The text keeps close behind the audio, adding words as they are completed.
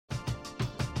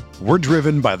We're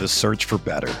driven by the search for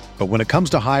better. But when it comes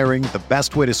to hiring, the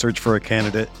best way to search for a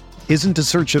candidate isn't to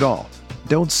search at all.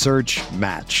 Don't search,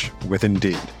 match with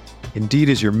Indeed. Indeed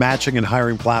is your matching and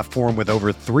hiring platform with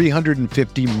over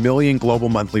 350 million global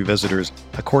monthly visitors,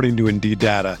 according to Indeed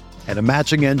data, and a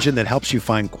matching engine that helps you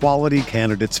find quality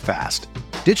candidates fast.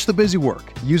 Ditch the busy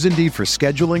work. Use Indeed for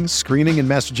scheduling, screening, and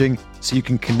messaging so you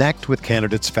can connect with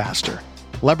candidates faster.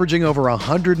 Leveraging over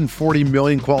 140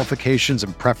 million qualifications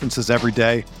and preferences every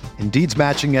day, Indeed's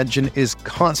matching engine is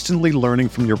constantly learning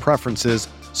from your preferences,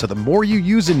 so the more you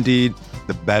use Indeed,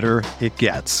 the better it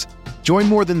gets. Join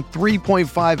more than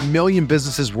 3.5 million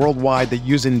businesses worldwide that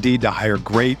use Indeed to hire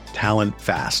great talent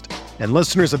fast. And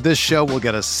listeners of this show will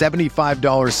get a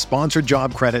 $75 sponsored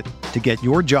job credit to get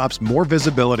your jobs more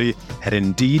visibility at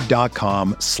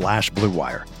Indeed.com/Blue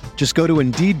Wire. Just go to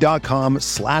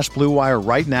Indeed.com/Blue Wire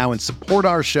right now and support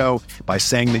our show by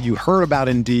saying that you heard about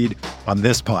Indeed on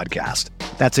this podcast.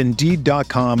 That's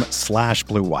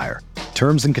Indeed.com/Blue Wire.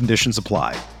 Terms and conditions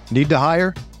apply. Need to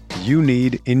hire? You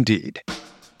need Indeed.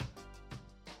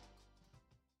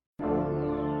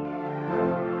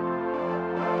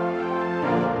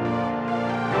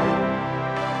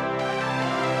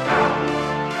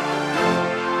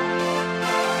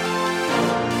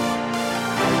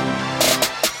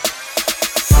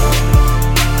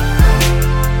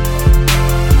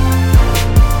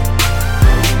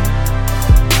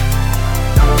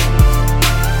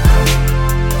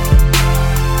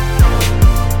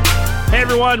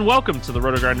 Welcome to the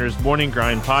RotoGrinders Morning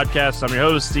Grind Podcast. I'm your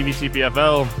host, Stevie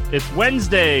TPFL. It's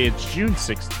Wednesday. It's June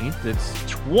 16th. It's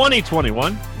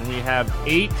 2021, and we have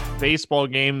 8 baseball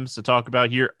games to talk about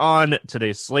here on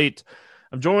today's slate.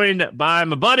 I'm joined by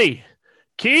my buddy,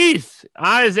 Keith,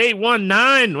 Eyes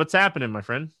 819. What's happening, my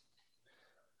friend?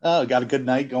 Got a good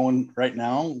night going right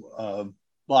now.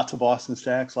 Lots of Boston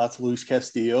stacks, lots of Luis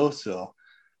Castillo, so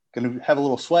going to have a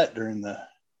little sweat during the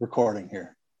recording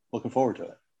here. Looking forward to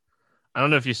it. I don't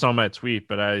know if you saw my tweet,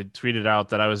 but I tweeted out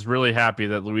that I was really happy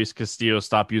that Luis Castillo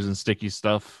stopped using sticky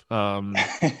stuff. I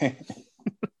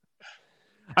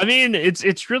mean,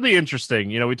 it's really interesting.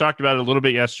 You know, we talked about it a little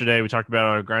bit yesterday. We talked about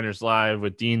it on Grinders Live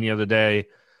with Dean the other day.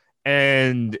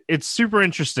 And it's super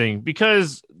interesting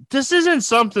because this isn't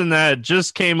something that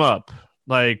just came up.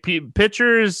 Like,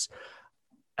 pitchers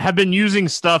have been using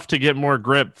stuff to get more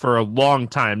grip for a long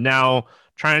time. Now,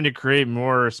 trying to create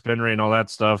more spin rate and all that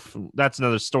stuff, that's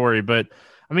another story. But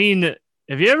I mean, I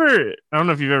don't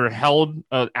know if you've ever held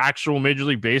an actual Major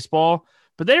League Baseball,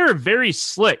 but they are very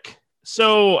slick.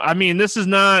 So, I mean, this is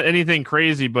not anything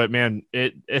crazy, but man,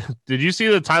 did you see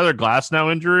the Tyler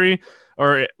Glasnow injury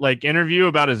or like interview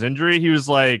about his injury? He was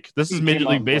like, this is Major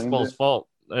League Baseball's fault.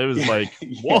 It was like,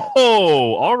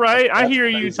 whoa, all right. I hear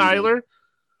you, Tyler.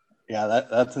 Yeah,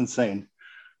 that's insane.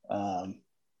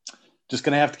 Just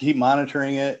going to have to keep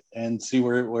monitoring it and see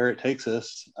where it takes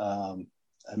us. I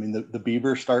mean, the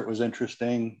Bieber start was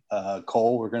interesting.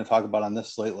 Cole, we're going to talk about on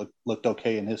this slate, looked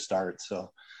okay in his start.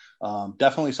 So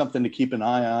definitely something to keep an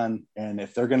eye on. And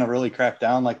if they're going to really crack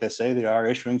down, like they say, they are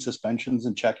issuing suspensions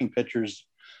and checking pitchers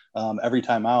every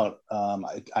time out.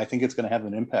 I think it's going to have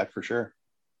an impact for sure.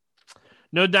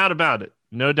 No doubt about it.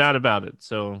 No doubt about it.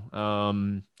 So,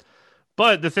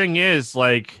 but the thing is,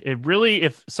 like,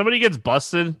 if somebody gets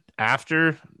busted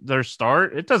after their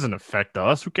start, it doesn't affect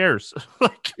us. Who cares?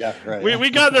 Like, yeah, right. We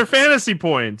got their fantasy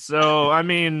points. So, I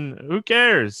mean, who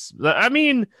cares? I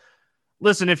mean,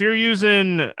 listen, if you're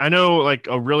using, I know like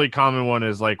a really common one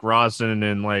is like rosin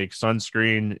and like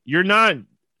sunscreen. You're not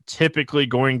typically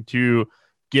going to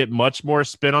get much more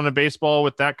spin on a baseball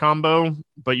with that combo,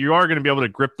 but you are going to be able to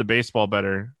grip the baseball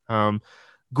better.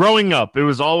 Growing up, it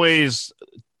was always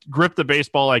grip the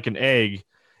baseball like an egg.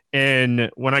 And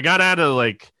when I got out of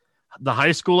like the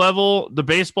high school level, the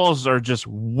baseballs are just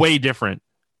way different.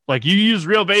 Like, you use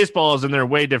real baseballs and they're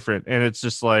way different. And it's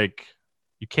just like,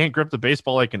 you can't grip the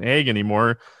baseball like an egg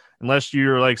anymore, unless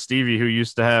you're like Stevie, who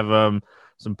used to have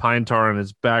some pine tar on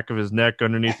his back of his neck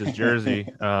underneath his jersey.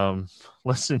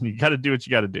 Listen, you got to do what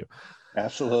you got to do.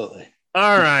 Absolutely.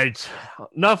 All right.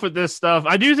 Enough with this stuff.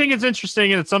 I do think it's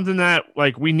interesting, and it's something that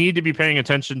like we need to be paying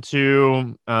attention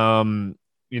to.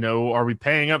 You know, are we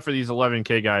paying up for these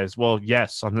 11K guys? Well,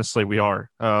 yes, on this slate we are.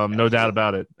 No doubt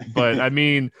about it. But I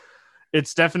mean,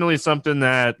 it's definitely something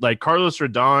that, like, Carlos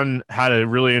Rodon had a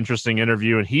really interesting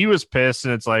interview and he was pissed,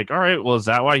 and it's like, all right, well, is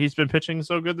that why he's been pitching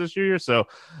so good this year? So,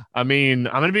 I mean,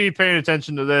 I'm going to be paying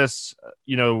attention to this.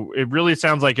 You know, it really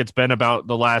sounds like it's been about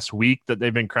the last week that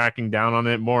they've been cracking down on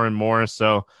it more and more.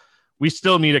 So we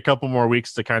still need a couple more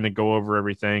weeks to kind of go over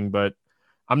everything, but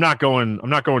I'm not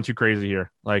going too crazy here.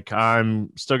 Like,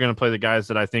 I'm still going to play the guys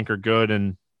that I think are good,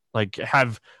 and like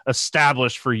have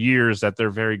established for years that they're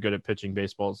very good at pitching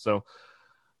baseball. So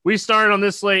we started on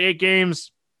this slate, 8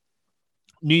 games.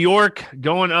 New York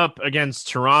going up against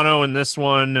Toronto in this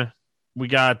one. We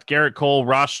got Garrett Cole,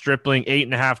 Ross Stripling,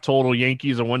 8.5 total.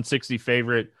 Yankees a 160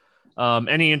 favorite.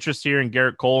 Any interest here in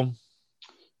Garrett Cole?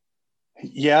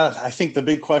 Yeah, I think the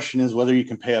big question is whether you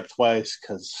can pay up twice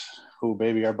because, oh,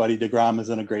 baby, our buddy DeGrom is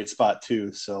in a great spot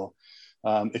too. So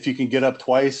if you can get up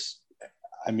twice,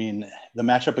 I mean, the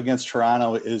matchup against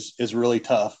Toronto is really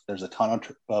tough. There's a ton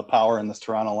of power in this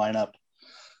Toronto lineup,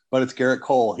 but it's Garrett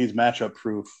Cole. He's matchup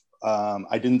proof.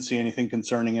 I didn't see anything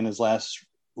concerning in his last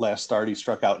start. He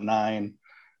struck out 9.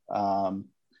 I'm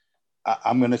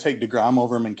going to take DeGrom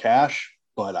over him in cash,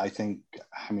 but I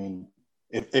mean,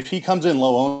 if he comes in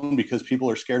low owned because people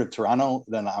are scared of Toronto,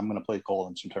 then I'm going to play Cole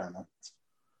in some tournaments.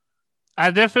 I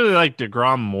definitely like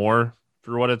DeGrom more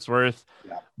for what it's worth,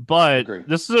 but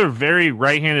this is a very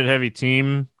right-handed heavy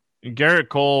team. Garrett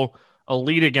Cole,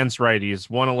 elite against righties,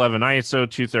 111 ISO,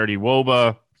 230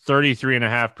 WOBA,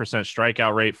 33.5%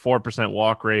 strikeout rate, 4%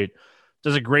 walk rate.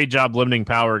 Does a great job limiting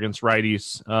power against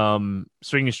righties.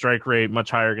 Swinging strike rate much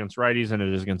higher against righties than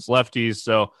it is against lefties.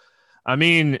 So, I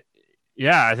mean,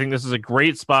 yeah, I think this is a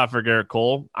great spot for Garrett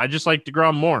Cole. I just like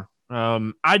DeGrom more.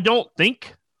 I don't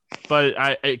think, but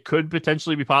it could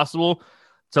potentially be possible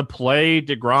to play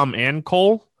DeGrom and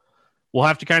Cole. We'll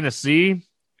have to kind of see.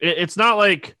 It's not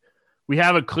like we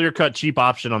have a clear-cut cheap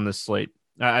option on this slate.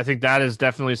 I think that is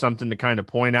definitely something to kind of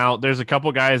point out. There's a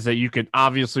couple guys that you could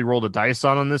obviously roll the dice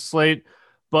on this slate,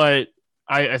 but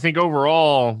I think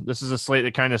overall this is a slate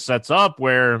that kind of sets up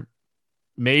where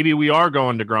maybe we are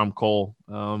going to DeGrom Cole.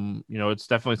 It's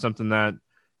definitely something that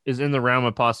is in the realm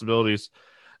of possibilities.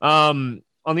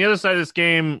 On the other side of this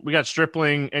game, we got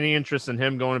Stripling. Any interest in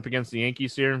him going up against the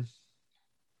Yankees here?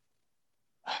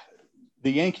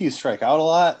 The Yankees strike out a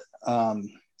lot.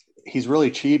 He's really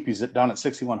cheap. He's down at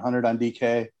 6,100 on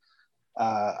DK.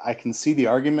 I can see the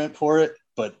argument for it,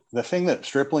 but the thing that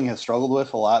Stripling has struggled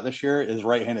with a lot this year is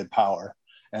right-handed power,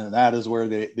 and that is where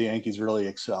the Yankees really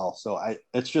excel. So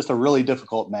it's just a really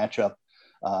difficult matchup.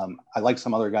 I like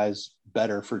some other guys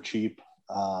better for cheap.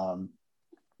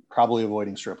 Probably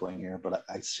avoiding Stripling here, but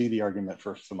I see the argument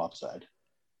for some upside.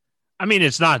 I mean,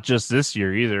 it's not just this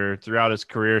year either. Throughout his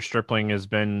career, Stripling has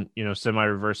been,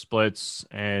 semi-reverse splits,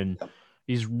 and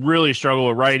he's really struggled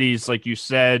with righties. Like you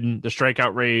said, the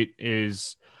strikeout rate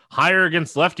is higher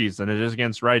against lefties than it is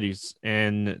against righties.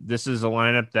 And this is a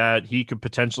lineup that he could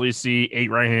potentially see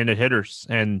 8 right-handed hitters,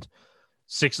 and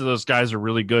 6 of those guys are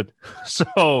really good.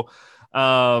 So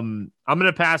I'm going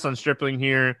to pass on Stripling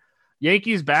here.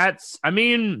 Yankees bats, I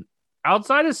mean,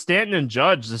 outside of Stanton and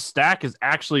Judge, the stack is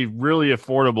actually really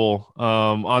affordable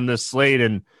on this slate.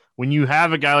 And when you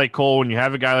have a guy like Cole, when you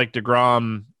have a guy like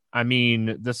DeGrom, I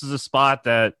mean, this is a spot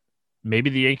that maybe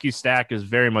the Yankees stack is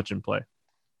very much in play.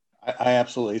 I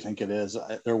absolutely think it is.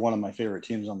 They're one of my favorite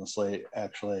teams on the slate,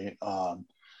 actually.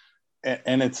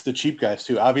 And it's the cheap guys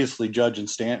too. Obviously, Judge and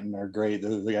Stanton are great.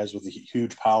 They're the guys with the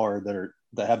huge power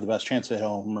that have the best chance to hit a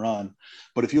home run.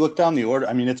 But if you look down the order,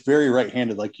 I mean, it's very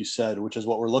right-handed, like you said, which is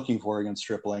what we're looking for against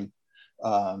Stripling.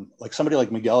 Like somebody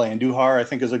like Miguel Andujar, I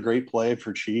think is a great play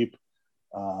for cheap.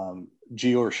 Gio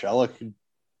Urshela,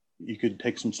 you could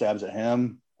take some stabs at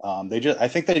him. I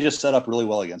think they just set up really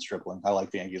well against Stripling. I like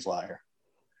the Yankees liar.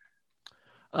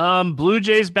 Blue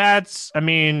Jays bats, I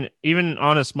mean, even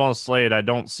on a small slate, I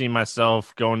don't see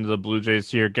myself going to the Blue Jays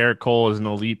here. Garrett Cole is an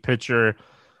elite pitcher.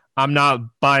 I'm not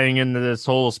buying into this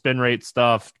whole spin rate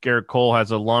stuff. Garrett Cole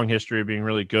has a long history of being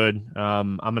really good.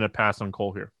 I'm going to pass on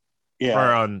Cole here. Yeah.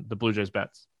 Or on the Blue Jays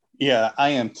bats. Yeah, I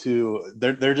am too.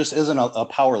 There just isn't a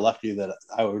power lefty that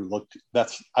I would look to.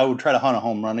 I would try to hunt a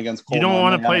home run against Cole. You don't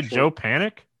want to play Joe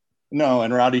Panic? No,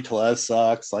 and Rowdy Tellez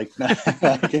sucks. Like,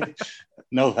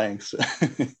 no thanks.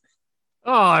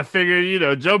 Oh, I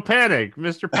figured, Joe Panic,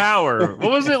 Mr. Power.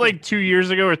 What was it, like 2 years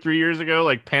ago or 3 years ago?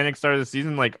 Like Panic started the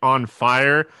season like on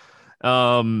fire.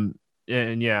 And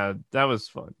yeah, that was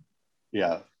fun.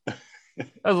 Yeah.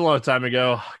 That was a long time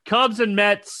ago. Cubs and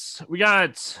Mets. We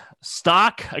got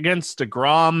Stock against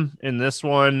DeGrom in this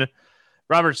one.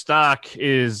 Robert Stock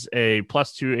is a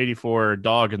plus 284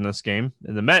 dog in this game,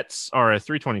 and the Mets are a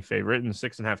 320 favorite and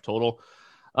 6.5 total.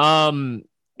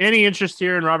 Any interest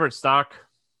here in Robert Stock?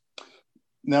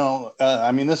 No,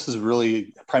 I mean, this is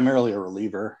really primarily a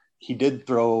reliever. He did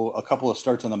throw a couple of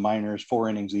starts in the minors, 4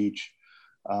 innings each,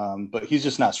 but he's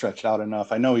just not stretched out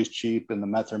enough. I know he's cheap, and the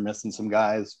Mets are missing some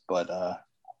guys, but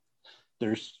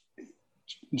there's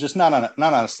just not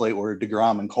on a slate where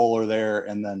DeGrom and Cole are there,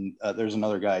 and then there's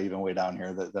another guy even way down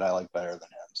here that I like better than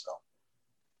him. So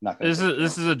not going to.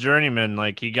 This is a journeyman.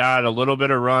 Like, he got a little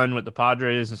bit of run with the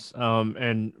Padres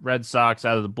and Red Sox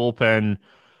out of the bullpen.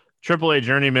 Triple A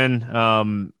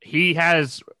journeyman. He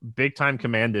has big time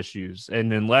command issues,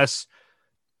 and unless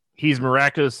he's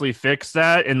miraculously fixed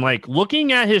that, and like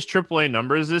looking at his Triple A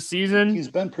numbers this season, he's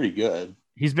been pretty good.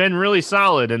 He's been really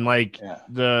solid, and like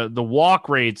the walk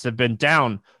rates have been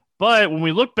down. But when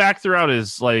we look back throughout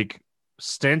his like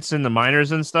stints in the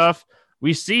minors and stuff,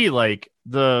 we see like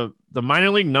the minor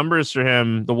league numbers for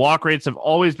him. The walk rates have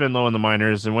always been low in the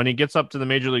minors, and when he gets up to the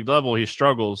major league level, he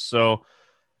struggles. So,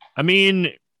 I mean,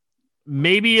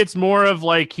 maybe it's more of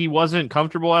like he wasn't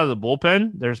comfortable out of the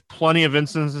bullpen. There's plenty of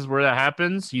instances where that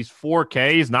happens. He's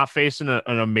 4K. He's not facing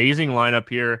an amazing lineup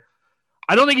here.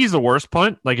 I don't think he's the worst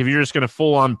punt. Like, if you're just going to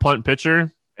full on punt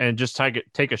pitcher and just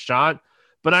take a shot.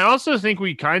 But I also think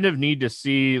we kind of need to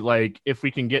see like if we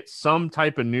can get some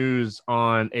type of news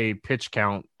on a pitch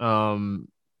count, from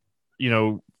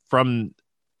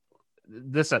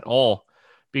this at all,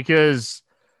 because,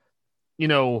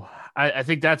 I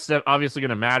think that's obviously going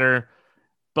to matter.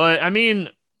 But I mean,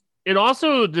 it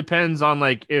also depends on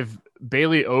like if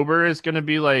Bailey Ober is going to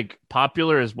be like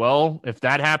popular as well. If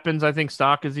that happens, I think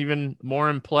stock is even more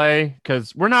in play,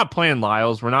 because we're not playing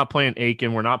Lyles, we're not playing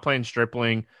Aiken, we're not playing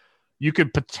Stripling. You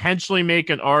could potentially make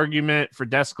an argument for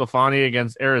DeSclafani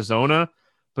against Arizona,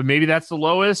 but maybe that's the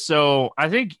lowest. So I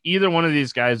think either one of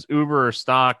these guys, Uber or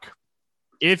stock,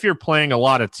 if you're playing a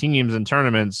lot of teams and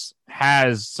tournaments,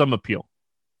 has some appeal.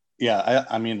 Yeah,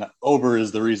 I mean, Ober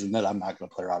is the reason that I'm not going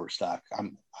to play Robert Stock.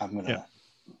 I'm going to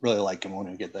really like him when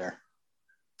we get there.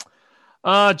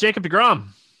 Jacob deGrom,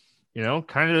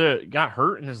 kind of got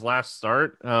hurt in his last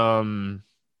start.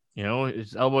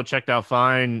 His elbow checked out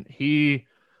fine. He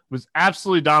was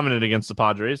absolutely dominant against the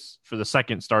Padres for the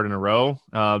second start in a row.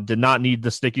 Did not need the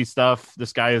sticky stuff.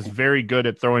 This guy is very good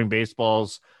at throwing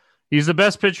baseballs. He's the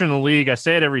best pitcher in the league. I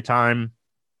say it every time.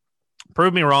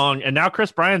 Prove me wrong. And now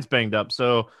Chris Bryant's banged up.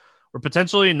 So we're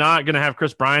potentially not going to have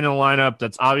Chris Bryant in the lineup.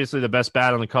 That's obviously the best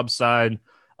bat on the Cubs side.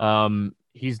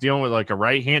 He's dealing with like a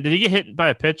right hand. Did he get hit by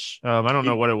a pitch? I don't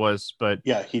know what it was, but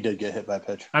yeah, he did get hit by a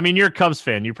pitch. I mean, you're a Cubs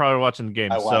fan. You're probably watching the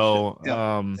game. I watched it.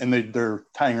 Yeah. And their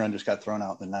tying run just got thrown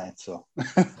out in the ninth. So,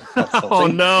 oh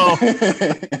no.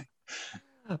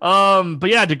 But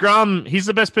yeah, deGrom, he's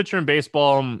the best pitcher in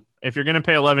baseball. If you're going to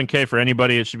pay $11K for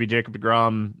anybody, it should be Jacob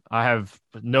deGrom. I have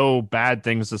no bad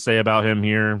things to say about him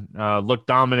here. Looked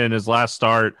dominant in his last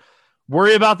start.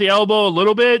 Worry about the elbow a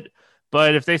little bit.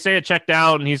 But if they say it checked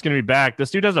out and he's going to be back,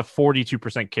 this dude has a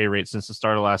 42% K rate since the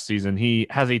start of last season. He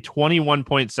has a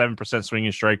 21.7%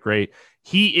 swinging strike rate.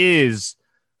 He is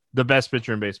the best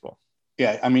pitcher in baseball.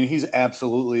 Yeah, I mean, he's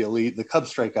absolutely elite. The Cubs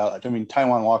strike out. I mean,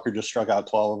 Taijuan Walker just struck out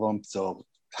 12 of them. So,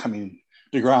 I mean,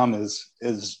 deGrom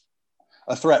is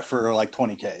a threat for like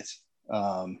 20 Ks.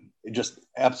 Just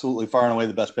absolutely far and away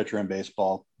the best pitcher in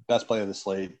baseball. Best play of the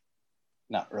slate.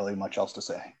 Not really much else to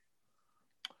say.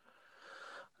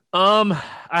 I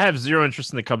have zero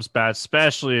interest in the Cubs bats,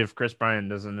 especially if Chris Bryant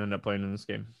doesn't end up playing in this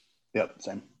game. Yep,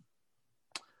 same.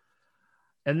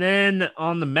 And then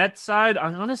on the Mets side,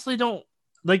 I honestly don't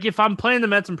like, if I'm playing the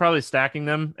Mets, I'm probably stacking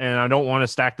them, and I don't want to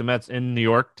stack the Mets in New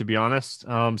York, to be honest.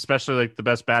 Especially like the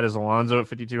best bat is Alonso at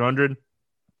 5,200.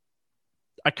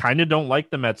 I kind of don't like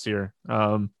the Mets here.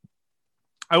 I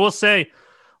will say,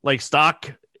 like, stock,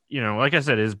 like I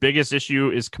said, his biggest issue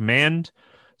is command.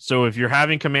 So if you're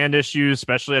having command issues,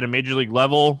 especially at a major league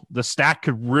level, the stack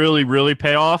could really, really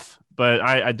pay off. But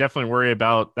I definitely worry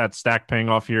about that stack paying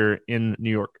off here in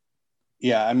New York.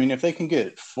 Yeah, I mean, if they can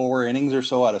get 4 innings or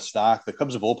so out of stock, the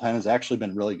Cubs' bullpen has actually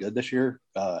been really good this year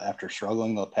after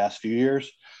struggling the past few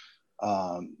years.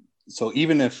 So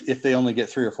even if they only get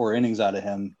 3 or 4 innings out of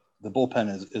him, the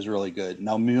bullpen is really good.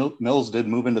 Now, Mills did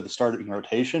move into the starting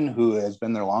rotation, who has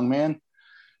been their long man.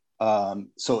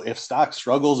 So if stock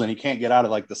struggles and he can't get out of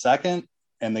like the second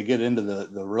and they get into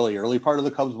the really early part of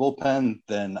the Cubs bullpen,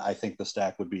 then I think the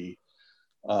stack would be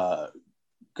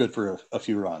good for a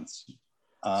few runs.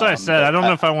 So I said, I don't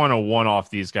know if I want to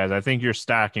one-off these guys. I think you're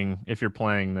stacking if you're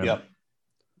playing them.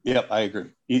 Yep, I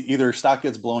agree. Either stock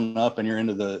gets blown up and you're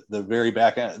into the very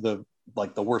back end, the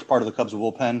worst part of the Cubs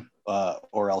bullpen,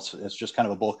 or else it's just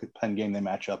kind of a bullpen game. They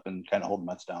match up and kind of hold the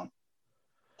Mets down.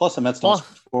 Plus, the Mets don't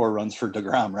score runs for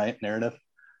deGrom, right? Narrative.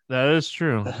 That is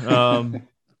true.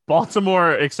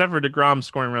 Baltimore, except for deGrom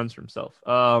scoring runs for himself.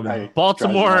 Right.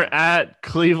 Baltimore at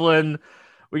Cleveland.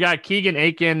 We got Keegan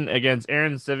Aiken against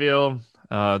Aaron Seville.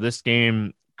 This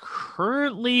game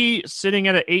currently sitting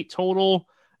at an 8 total.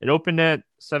 It opened at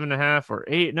 7.5 or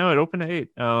 8. No, it opened at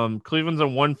 8. Cleveland's a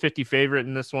 150 favorite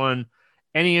in this one.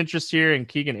 Any interest here in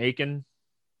Keegan Aiken?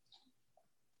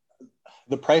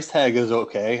 the price tag is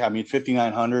okay. I mean,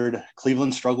 5,900.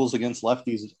 Cleveland struggles against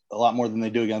lefties a lot more than they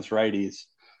do against righties,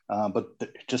 but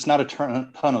just not a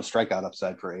ton of strikeout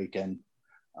upside for Aiken.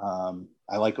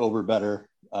 I like Ober better,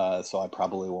 so I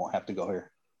probably won't have to go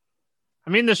here. I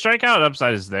mean, the strikeout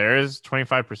upside is there, is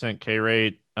 25% K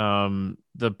rate.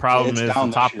 The problem is down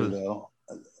the top this year, though.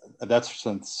 That's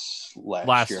since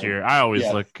last year. I always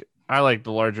I like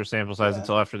the larger sample size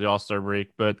until after the All-Star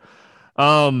break. But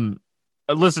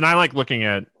listen, I like looking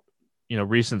at,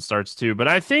 recent starts too. But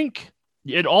I think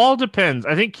it all depends.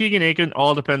 I think Keegan Aiken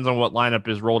all depends on what lineup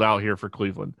is rolled out here for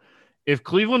Cleveland. If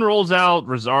Cleveland rolls out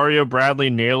Rosario, Bradley,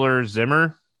 Naylor,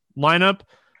 Zimmer lineup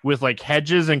with like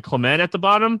Hedges and Clement at the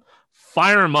bottom,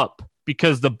 fire him up,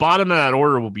 because the bottom of that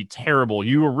order will be terrible.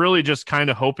 You were really just kind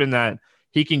of hoping that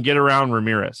he can get around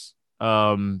Ramirez,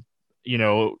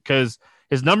 because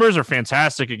his numbers are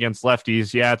fantastic against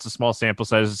lefties. Yeah, it's a small sample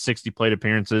size, 60 plate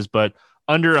appearances, but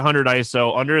under 100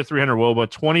 ISO, under 300 WOBA,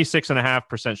 26.5%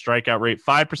 strikeout rate,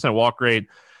 5% walk rate.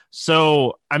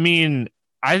 So, I mean,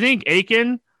 I think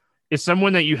Aiken is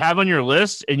someone that you have on your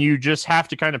list, and you just have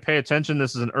to kind of pay attention.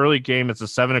 This is an early game. It's a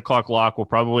 7:00 lock. We'll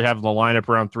probably have the lineup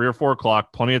around 3 or 4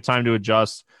 o'clock, plenty of time to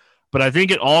adjust. But I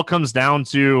think it all comes down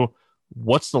to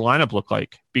what's the lineup look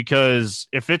like? Because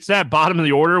if it's that bottom of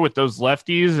the order with those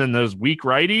lefties and those weak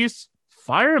righties,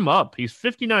 fire him up. He's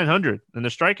 5,900, and the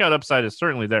strikeout upside is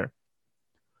certainly there.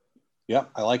 Yep,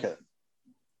 I like it.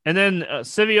 And then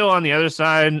Civio on the other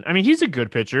side, I mean, he's a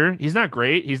good pitcher. He's not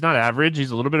great. He's not average.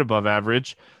 He's a little bit above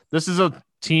average. This is a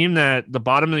team that the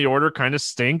bottom of the order kind of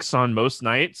stinks on most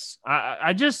nights.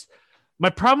 My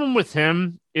problem with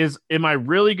him is, am I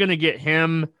really going to get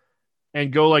him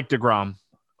and go like DeGrom?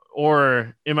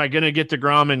 Or am I going to get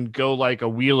DeGrom and go like a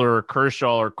Wheeler or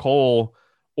Kershaw or Cole,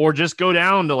 or just go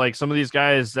down to like some of these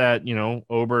guys that,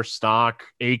 Ober, Stock,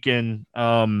 Aiken.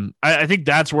 I think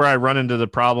that's where I run into the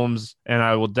problems, and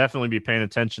I will definitely be paying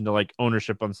attention to like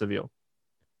ownership on Civio.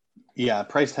 Yeah,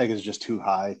 price tag is just too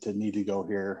high to need to go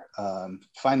here.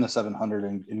 Find the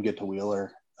 700 and get to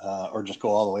Wheeler, or just go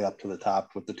all the way up to the top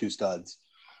with the 2 studs.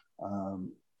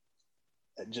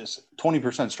 Just 20%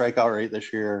 strikeout rate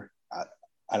this year.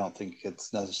 I don't think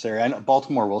it's necessary. I know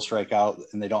Baltimore will strike out,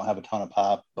 and they don't have a ton of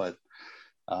pop, but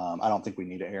I don't think we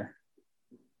need it here.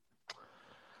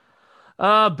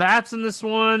 Bats in this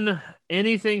one.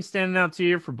 Anything standing out to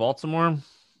you for Baltimore?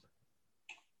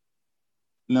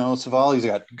 No, Savali's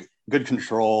got good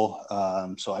control,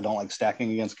 so I don't like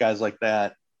stacking against guys like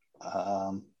that.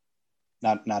 Not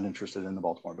interested in the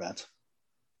Baltimore bats.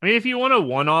 I mean, if you want a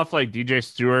one-off like DJ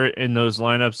Stewart in those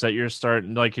lineups that you're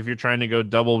starting, like if you're trying to go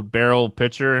double barrel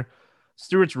pitcher,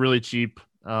 Stewart's really cheap.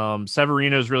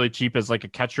 Severino's really cheap as like a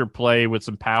catcher play with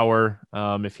some power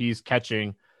if he's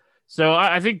catching. So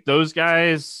I think those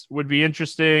guys would be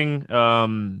interesting.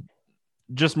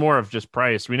 Just more of just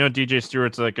price. We know DJ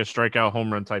Stewart's like a strikeout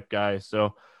home run type guy.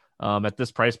 So at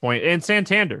this price point, and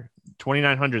Santander,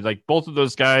 2,900, like both of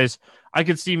those guys, I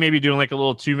could see maybe doing like a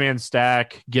little 2-man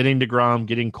stack, getting DeGrom,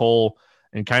 getting Cole,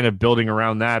 and kind of building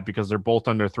around that, because they're both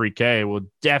under 3K will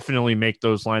definitely make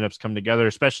those lineups come together,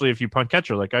 especially if you punt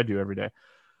catcher like I do every day.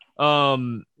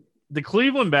 The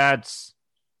Cleveland bats,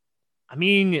 I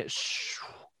mean,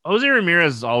 Jose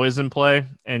Ramirez is always in play,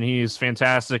 and he's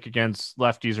fantastic against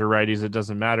lefties or righties. It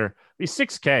doesn't matter. He's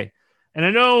 6K. And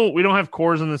I know we don't have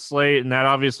cores on the slate, and that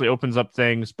obviously opens up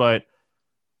things, but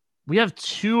we have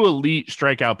 2 elite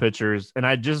strikeout pitchers, and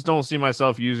I just don't see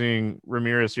myself using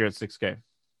Ramirez here at 6K.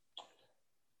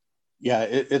 Yeah,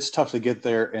 it's tough to get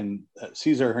there, and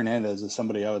Cesar Hernandez is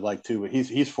somebody I would like too, but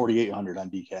he's 4,800 on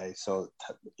DK, so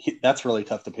that's really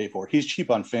tough to pay for. He's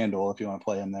cheap on FanDuel if you want to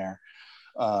play him there.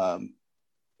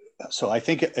 So I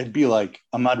think it'd be like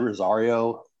Ahmad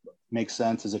Rosario makes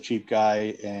sense as a cheap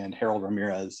guy, and Harold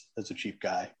Ramirez as a cheap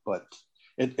guy, but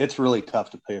it's really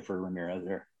tough to pay for Ramirez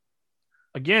here.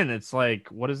 Again, it's like,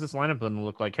 what does this lineup going to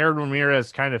look like? Harold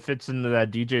Ramirez kind of fits into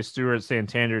that DJ Stewart,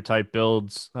 Santander type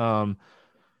builds.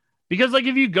 Because like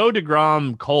if you go to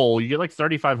DeGrom, Cole, you get like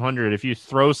 3,500. If you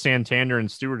throw Santander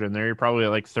and Stewart in there, you're probably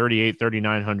at like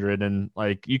 3,900, and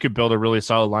like you could build a really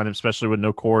solid lineup, especially with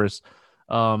no cores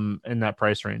in that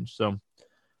price range. So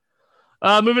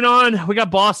moving on, we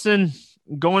got Boston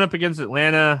going up against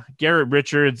Atlanta. Garrett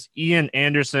Richards, Ian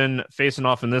Anderson facing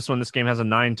off in this one. This game has a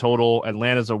 9 total.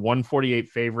 Atlanta's a 148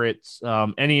 favorite.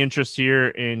 Any interest here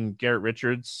in Garrett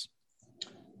Richards?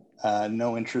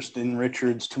 No interest in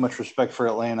Richards. Too much respect for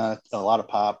Atlanta. A lot of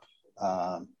pop.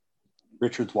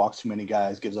 Richards walks too many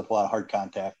guys, gives up a lot of hard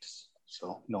contacts.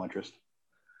 So no interest.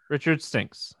 Richards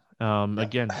stinks.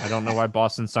 Again, I don't know why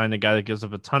Boston signed a guy that gives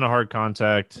up a ton of hard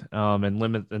contact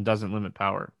and doesn't limit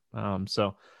power.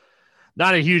 So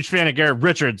Not a huge fan of Garrett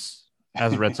Richards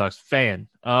as a Red Sox fan.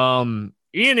 Ian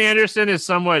Anderson is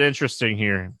somewhat interesting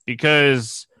here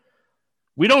because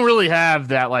we don't really have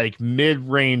that like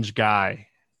mid-range guy.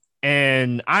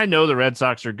 And I know the Red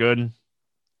Sox are good.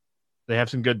 They have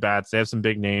some good bats. They have some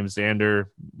big names, Xander,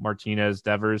 Martinez,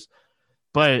 Devers.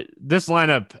 But this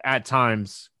lineup at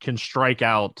times can strike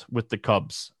out with the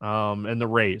Cubs and the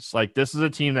Rays. Like, this is a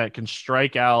team that can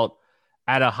strike out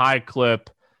at a high clip.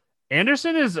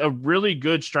 Anderson is a really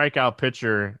good strikeout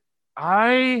pitcher.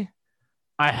 I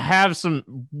have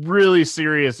some really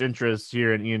serious interest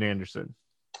here in Ian Anderson.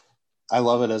 I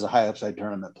love it as a high upside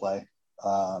tournament play.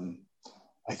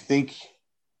 I think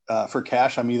for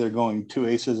cash, I'm either going 2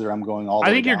 aces or I'm going all the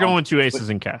way I think you're down. going 2 aces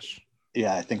in cash.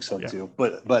 Yeah, I think so too.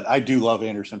 But I do love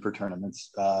Anderson for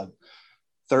tournaments.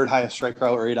 Third highest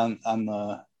strikeout rate on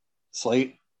the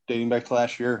slate dating back to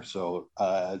last year. So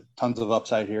tons of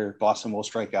upside here. Boston will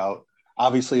strike out.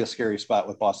 Obviously a scary spot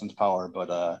with Boston's power, but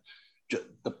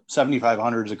the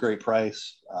 7,500 is a great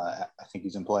price. I think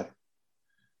he's in play.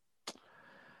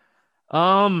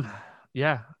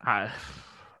 Yeah,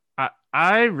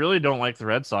 I really don't like the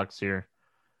Red Sox here.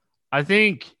 I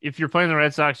think if you're playing the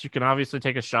Red Sox, you can obviously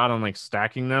take a shot on like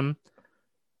stacking them,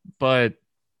 but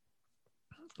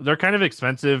they're kind of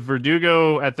expensive.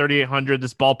 Verdugo at 3,800.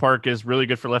 This ballpark is really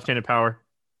good for left-handed power.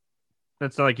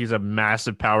 It's not like he's a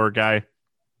massive power guy,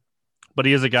 but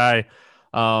he is a guy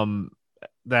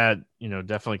that, you know,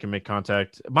 definitely can make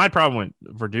contact. My problem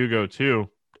with Verdugo too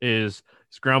is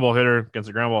he's a ground ball hitter against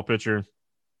a ground ball pitcher.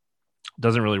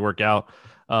 Doesn't really work out.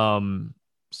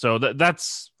 So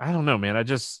that's, I don't know, man.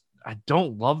 I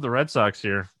don't love the Red Sox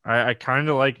here. I kind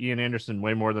of like Ian Anderson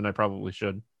way more than I probably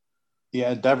should.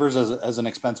 Yeah, Devers as an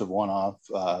expensive one-off.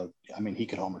 I mean, he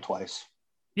could homer twice.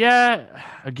 Yeah,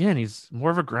 again, he's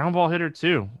more of a ground ball hitter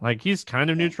too. Like, he's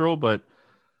kind of neutral, but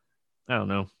I don't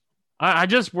know. I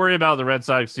just worry about the Red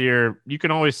Sox here. You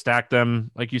can always stack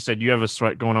them. Like you said, you have a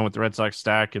sweat going on with the Red Sox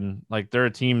stack, and like they're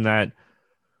a team that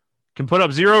can put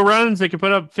up 0 runs. They can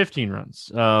put up 15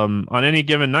 runs on any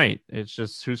given night. It's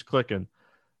just who's clicking.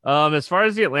 As far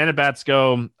as the Atlanta bats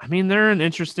go, I mean, they're an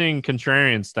interesting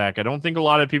contrarian stack. I don't think a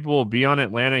lot of people will be on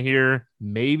Atlanta here.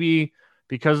 Maybe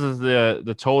because of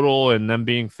the total and them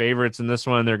being favorites in this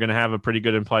one, they're going to have a pretty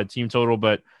good implied team total.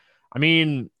 But I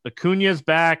mean, Acuna's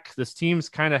back. This team's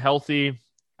kind of healthy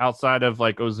outside of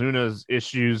like Ozuna's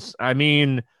issues. I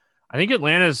mean, I think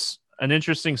Atlanta's an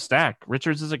interesting stack.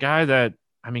 Richards is a guy that,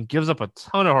 I mean, gives up a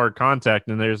ton of hard contact,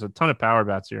 and there's a ton of power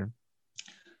bats here.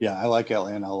 Yeah, I like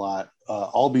Atlanta a lot.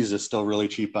 Albies is still really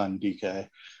cheap on DK.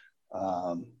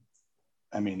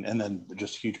 I mean, and then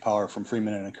just huge power from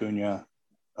Freeman and Acuna.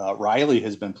 Riley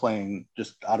has been playing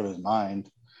just out of his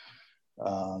mind.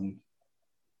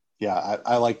 Yeah,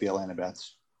 I like the Atlanta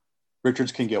bats.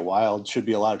 Richards can get wild. Should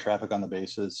be a lot of traffic on the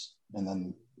bases. And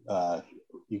then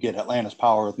you get Atlanta's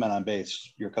power with men on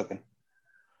base. You're cooking.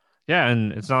 Yeah,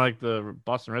 and it's not like the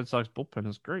Boston Red Sox bullpen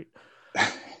is great.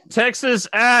 Texas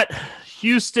at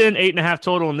Houston, 8.5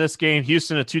 total in this game.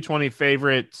 Houston, a 220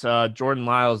 favorite. Jordan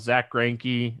Lyles, Zach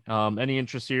Greinke. Any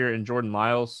interest here in Jordan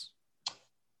Lyles?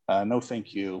 No,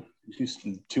 thank you.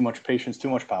 Houston, too much patience, too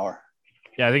much power.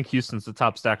 Yeah, I think Houston's the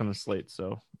top stack on the slate,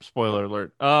 so spoiler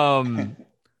alert.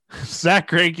 Zach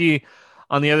Greinke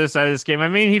on the other side of this game. I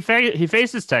mean, he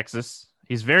faces Texas.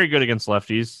 He's very good against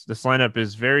lefties. This lineup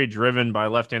is very driven by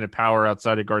left-handed power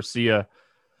outside of Garcia.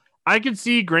 I could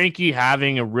see Greinke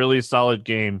having a really solid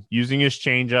game, using his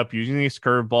changeup, using his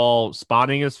curveball,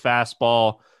 spotting his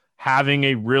fastball, having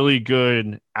a really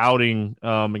good outing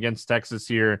against Texas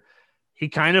here. He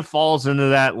kind of falls into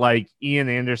that like Ian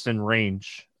Anderson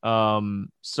range.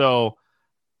 So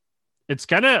it's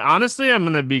kind of, honestly, I'm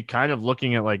going to be kind of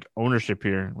looking at like ownership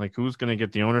here. Like, who's going to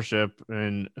get the ownership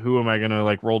and who am I going to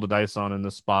like roll the dice on in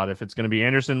this spot? If it's going to be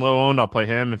Anderson low owned, I'll play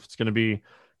him. If it's going to be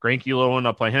Greinke low owned,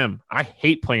 I'll play him. I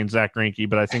hate playing Zach Greinke,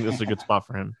 but I think this is a good spot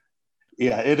for him.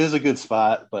 Yeah, it is a good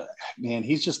spot, but man,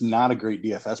 he's just not a great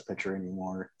DFS pitcher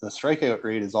anymore. The strikeout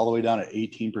rate is all the way down at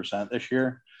 18% this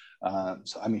year.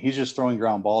 So, I mean, he's just throwing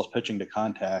ground balls, pitching to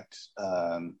contact.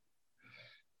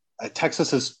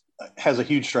 Texas has a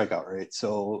huge strikeout rate,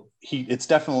 so it's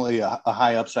definitely a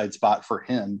high upside spot for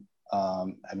him.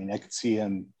 I mean, I could see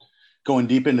him going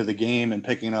deep into the game and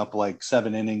picking up like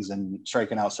 7 innings and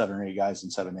striking out 7 or 8 guys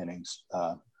in 7 innings.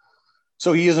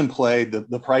 So he isn't played.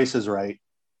 The price is right.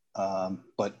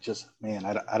 But just, man,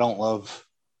 I don't love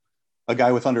a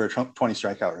guy with under a 20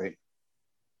 strikeout rate.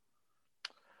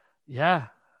 Yeah.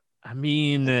 I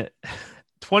mean,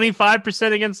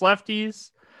 25% against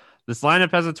lefties. This lineup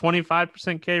has a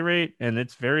 25% K rate, and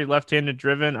it's very left-handed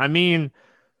driven. I mean,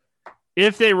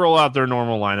 if they roll out their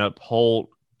normal lineup, Holt,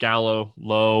 Gallo,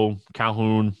 Lowe,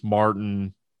 Calhoun,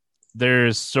 Martin.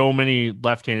 There's so many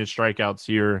left-handed strikeouts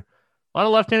here. A lot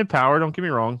of left-handed power, don't get me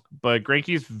wrong, but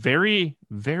Greinke's very,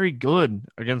 very good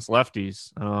against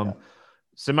lefties.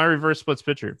 Semi-reverse splits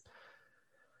pitcher.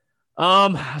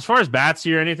 As far as bats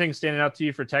here, anything standing out to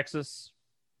you for Texas?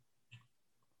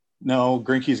 No,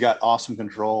 Greinke's got awesome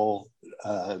control,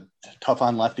 tough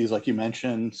on lefties, like you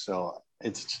mentioned. So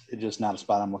it's just not a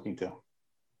spot I'm looking to.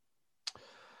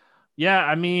 Yeah,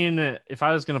 I mean, if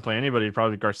I was going to play anybody, it'd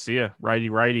probably Garcia, righty.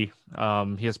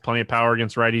 He has plenty of power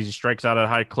against righties. He strikes out at a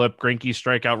high clip. Greinke's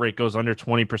strikeout rate goes under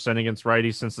 20% against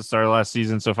righties since the start of last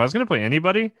season. So if I was going to play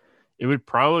anybody, it would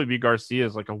probably be Garcia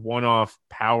as like a one-off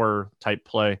power type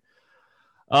play.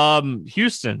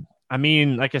 Houston, I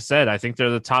mean, like I said, I think they're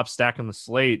the top stack on the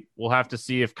slate. We'll have to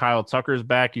see if Kyle Tucker's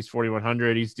back. He's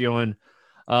 4,100. He's dealing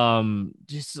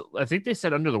I think they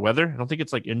said under the weather. I don't think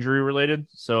it's like injury related.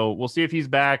 So we'll see if he's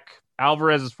back.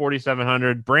 Alvarez is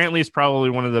 4,700. Brantley's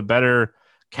probably one of the better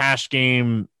cash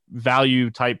game value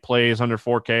type plays under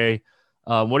 4K.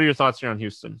 What are your thoughts here on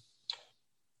Houston?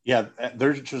 Yeah,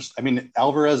 there's just, I mean,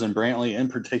 Alvarez and Brantley in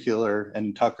particular,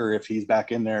 and Tucker, if he's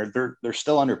back in there, they're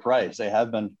still underpriced. They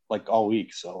have been like all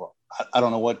week. So I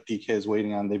don't know what DK is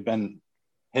waiting on. They've been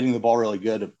hitting the ball really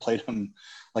good. I've played them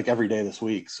like every day this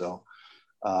week. So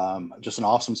just an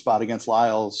awesome spot against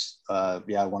Lyles.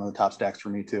 One of the top stacks for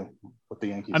me too with the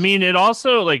Yankees. I mean, it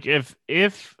also, like,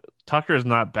 if Tucker is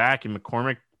not back and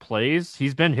McCormick plays,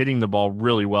 he's been hitting the ball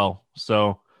really well.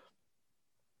 So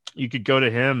you could go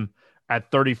to him at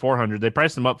 3,400. They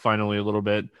priced him up finally a little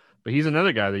bit, but he's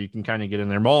another guy that you can kind of get in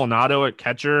there. Molinado at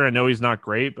catcher. I know he's not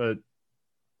great, but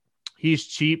he's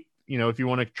cheap. You know, if you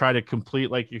want to try to complete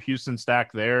like your Houston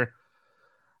stack there,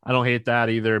 I don't hate that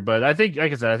either. But I think,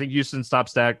 like I said, I think Houston's top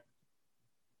stack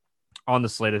on the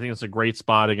slate. I think it's a great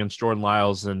spot against Jordan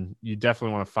Lyles, and you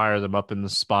definitely want to fire them up in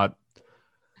this spot.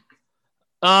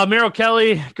 Merrill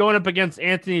Kelly going up against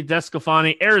Anthony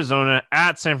DeSclafani, Arizona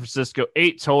at San Francisco,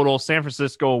 8 total. San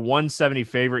Francisco, 170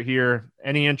 favorite here.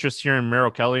 Any interest here in Merrill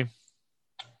Kelly?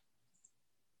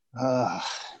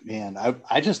 Man,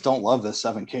 I just don't love this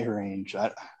 7K range.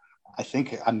 I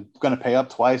think I'm going to pay up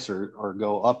twice or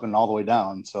go up and all the way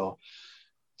down. So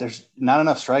there's not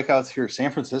enough strikeouts here.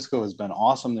 San Francisco has been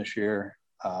awesome this year,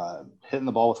 hitting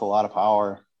the ball with a lot of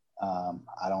power.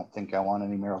 I don't think I want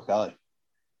any Merrill Kelly.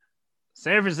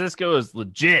 San Francisco is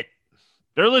legit.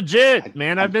 They're legit,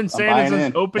 man. I've been saying it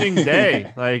since opening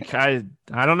day. Like, I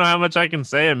don't know how much I can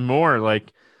say it more.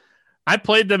 Like, I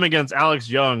played them against Alex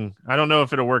Young. I don't know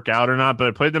if it'll work out or not, but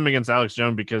I played them against Alex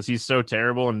Young because he's so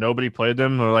terrible and nobody played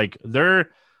them. Or like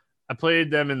I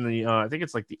played them in the I think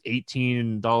it's like the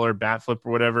 $18 bat flip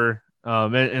or whatever.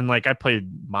 And like I played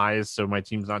Mize, so my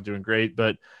team's not doing great,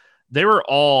 but they were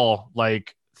all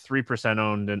like 3%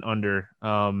 owned and under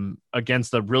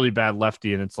against a really bad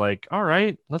lefty. And it's like, all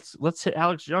right, let's hit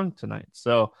Alex Young tonight.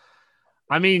 So,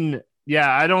 I mean,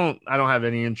 yeah, I don't have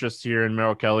any interest here in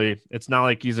Merrill Kelly. It's not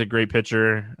like he's a great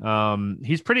pitcher.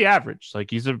 He's pretty average.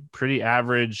 Like, he's a pretty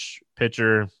average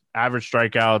pitcher, average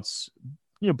strikeouts,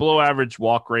 below average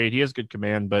walk rate. He has good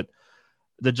command, but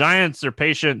the Giants are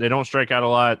patient. They don't strike out a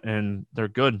lot, and they're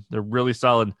good. They're really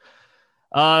solid.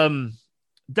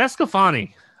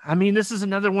 DeSclafani. I mean, this is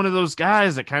another one of those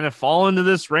guys that kind of fall into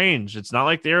this range. It's not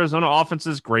like the Arizona offense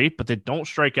is great, but they don't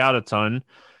strike out a ton.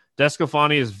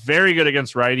 DeSclafani is very good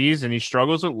against righties, and he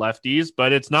struggles with lefties,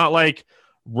 but it's not like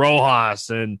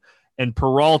Rojas and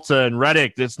Peralta and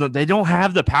Reddick. They don't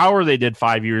have the power they did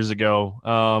 5 years ago.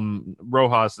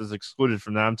 Rojas is excluded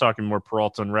from that. I'm talking more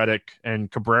Peralta and Reddick and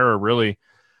Cabrera, really.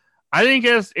 I think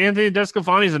as Anthony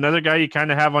DeSclafani is another guy you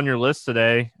kind of have on your list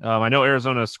today. I know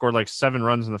Arizona scored like 7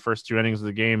 runs in the first 2 innings of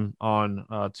the game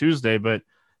on Tuesday, but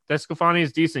DeSclafani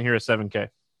is decent here at 7K.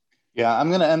 Yeah, I'm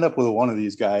going to end up with one of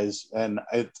these guys, and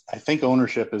I think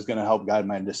ownership is going to help guide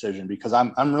my decision because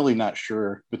I'm really not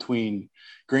sure between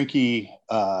Greinke,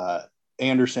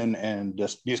 Anderson, and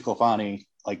DeSclafani.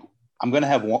 Like, I'm going to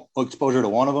have exposure to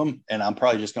one of them, and I'm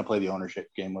probably just going to play the ownership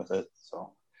game with it.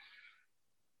 So,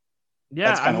 yeah,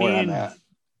 that's kind of where I'm at.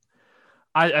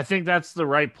 I think that's the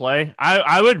right play.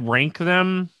 I would rank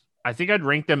them. I think I'd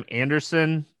rank them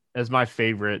Anderson as my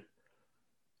favorite.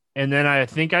 And then I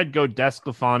think I'd go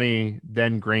DeSclafani,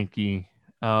 then Greinke.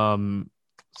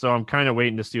 So I'm kind of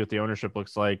waiting to see what the ownership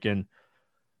looks like. And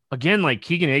again, like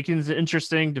Keegan Aiken's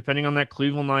interesting, depending on that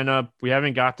Cleveland lineup. We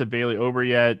haven't got to Bailey Ober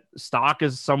yet. Stock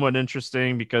is somewhat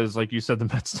interesting because, like you said,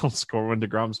 the Mets don't score when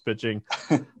DeGrom's pitching.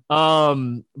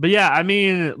 But yeah, I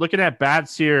mean, looking at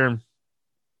bats here,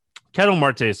 Ketel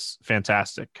Marte's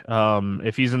fantastic.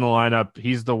 If he's in the lineup,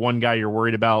 he's the one guy you're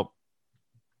worried about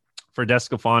for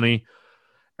DeSclafani.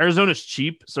 Arizona's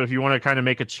cheap, so if you want to kind of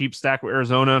make a cheap stack with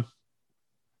Arizona,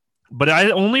 but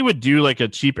I only would do like a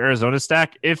cheap Arizona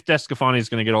stack if DeSclafani is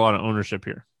going to get a lot of ownership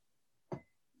here.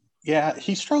 Yeah,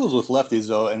 he struggles with lefties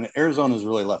though, and Arizona is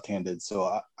really left-handed,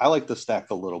 so I like the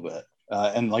stack a little bit.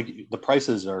 And like the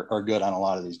prices are good on a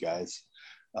lot of these guys.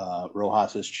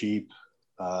 Rojas is cheap.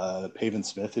 Pavin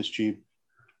Smith is cheap.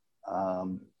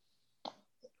 And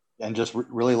just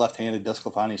really left-handed.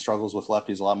 DeSclafani struggles with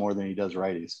lefties a lot more than he does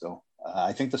righties. So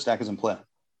I think the stack is in play.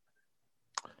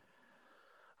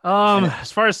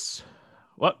 As far as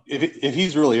what if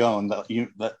he's really owned,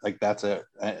 that's it.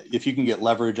 If you can get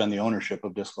leverage on the ownership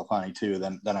of DeSclafani too,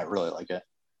 then I really like it.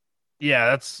 Yeah,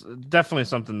 that's definitely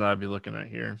something that I'd be looking at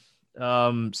here.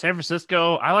 San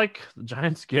Francisco, I like the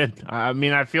Giants again. I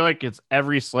mean, I feel like it's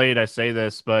every slate I say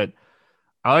this, but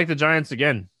I like the Giants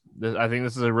again. I think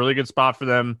this is a really good spot for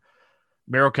them.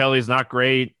 Merrill Kelly's not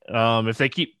great. If they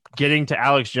keep getting to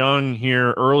Alex Young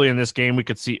here early in this game, we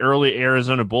could see early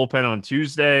Arizona bullpen on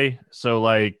Tuesday. So,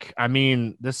 like, I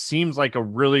mean, this seems like a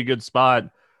really good spot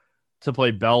to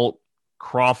play Belt,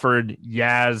 Crawford,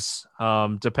 Yaz,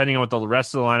 depending on what the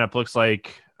rest of the lineup looks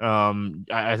like.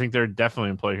 I think they're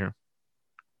definitely in play here.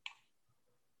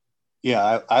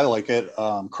 Yeah, I like it.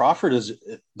 Crawford is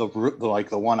the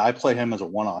one I play him as a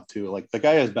one-off too. Like the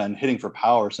guy has been hitting for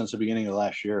power since the beginning of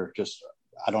last year. Just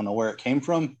I don't know where it came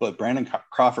from, but Brandon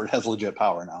Crawford has legit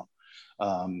power now.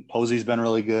 Posey's been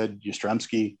really good.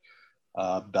 Yastrzemski,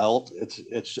 Belt.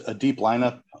 It's a deep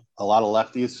lineup. A lot of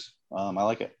lefties. I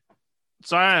like it.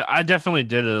 So I definitely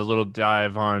did a little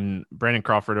dive on Brandon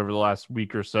Crawford over the last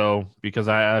week or so because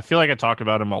I feel like I talk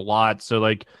about him a lot. So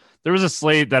like there was a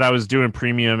slate that I was doing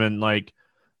premium and like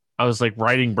I was like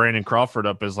writing Brandon Crawford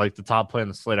up as like the top play on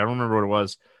the slate. I don't remember what it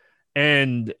was.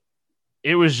 And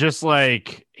it was just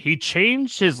like he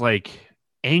changed his like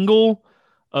angle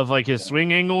of like his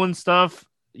swing angle and stuff.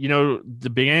 You know,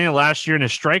 the beginning of last year and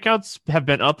his strikeouts have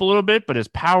been up a little bit, but his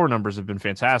power numbers have been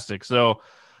fantastic. So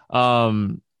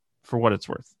for what it's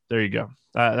worth, there you go.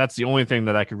 That's the only thing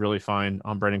that I could really find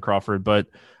on Brandon Crawford. But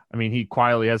I mean, he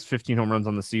quietly has 15 home runs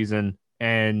on the season.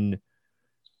 And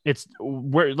it's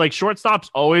where like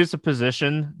shortstop's always a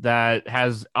position that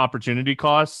has opportunity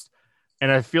costs.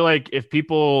 And I feel like if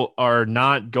people are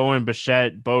not going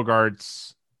Bichette,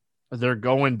 Bogarts, they're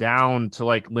going down to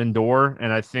like Lindor.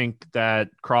 And I think that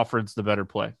Crawford's the better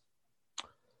play.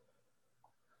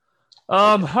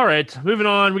 All right, moving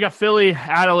on. We got Philly,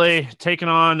 Adelaide taking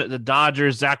on the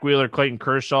Dodgers. Zach Wheeler, Clayton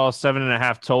Kershaw,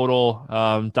 7.5 total.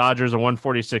 Dodgers a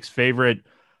 146 favorite.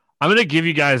 I'm going to give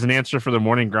you guys an answer for the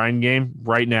morning grind game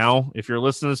right now. If you're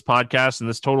listening to this podcast and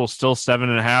this total is still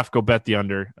 7.5, go bet the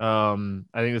under. I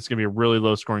think it's going to be a really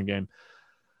low scoring game.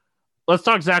 Let's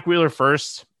talk Zach Wheeler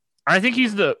first. I think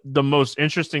he's the most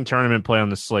interesting tournament play on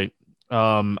the slate.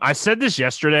 I said this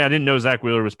yesterday. I didn't know Zach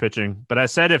Wheeler was pitching, but I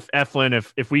said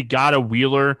if we got a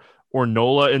Wheeler or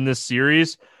Nola in this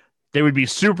series, they would be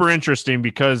super interesting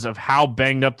because of how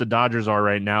banged up the Dodgers are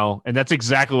right now. And that's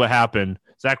exactly what happened.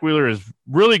 Zach Wheeler is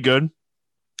really good.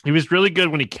 He was really good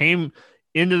when he came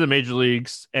into the major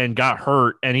leagues and got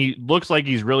hurt, and he looks like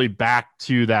he's really back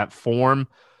to that form.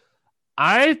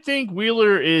 I think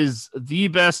Wheeler is the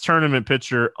best tournament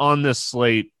pitcher on this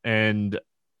slate, and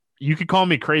you could call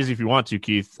me crazy if you want to,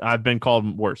 Keith. I've been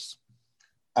called worse.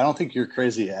 I don't think you're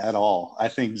crazy at all. I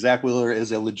think Zach Wheeler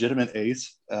is a legitimate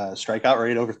ace. Strikeout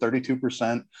rate over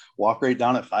 32%, walk rate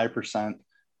down at 5%.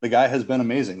 The guy has been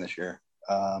amazing this year.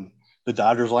 The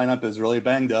Dodgers lineup is really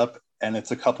banged up, and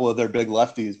it's a couple of their big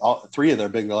lefties, three of their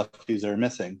big lefties that are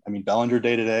missing. I mean, Bellinger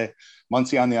day-to-day,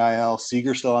 Muncy on the IL,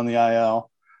 Seager still on the IL.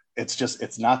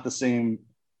 It's not the same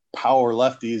power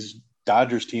lefties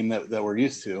Dodgers team that we're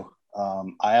used to.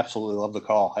 I absolutely love the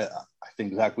call. I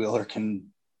think Zach Wheeler can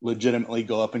legitimately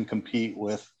go up and compete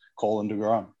with Cole and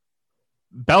DeGrom.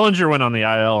 Bellinger went on the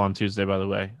IL on Tuesday, by the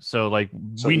way. So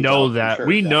we know that. Sure,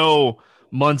 we know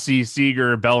Muncy,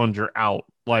 Seager, Bellinger out.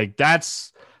 Like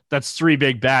that's 3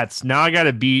 big bats. Now I got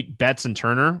to beat Betts and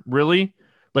Turner. Really?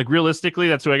 Like realistically,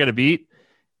 that's who I got to beat.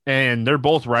 And they're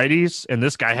both righties. And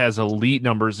this guy has elite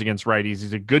numbers against righties.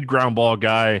 He's a good ground ball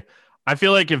guy. I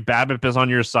feel like if BABIP is on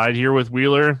your side here with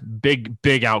Wheeler, big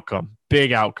outcome.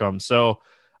 So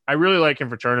I really like him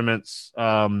for tournaments.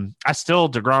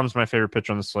 DeGrom's my favorite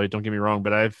pitcher on the slate. Don't get me wrong,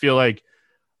 but I feel like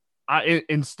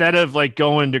instead of like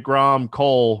going DeGrom,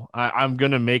 Cole, I'm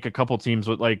going to make a couple teams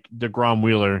with like DeGrom,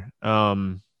 Wheeler.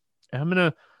 I'm going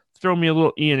to throw me a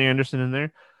little Ian Anderson in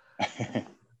there.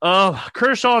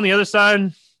 Kershaw on the other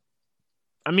side.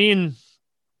 I mean,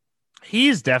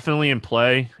 he's definitely in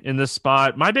play in this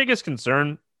spot. My biggest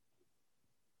concern,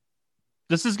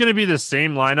 this is going to be the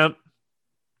same lineup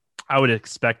I would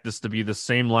expect this to be the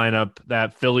same lineup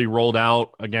that Philly rolled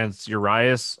out against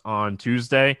Urias on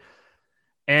Tuesday.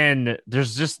 And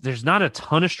there's not a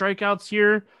ton of strikeouts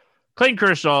here. Clayton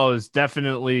Kershaw is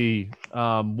definitely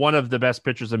one of the best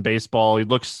pitchers in baseball. He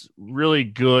looks really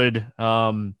good.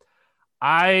 I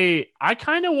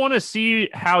kind of want to see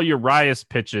how Urias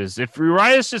pitches. If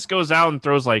Urias just goes out and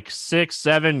throws like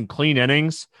 6-7 clean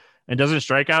innings and doesn't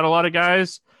strike out a lot of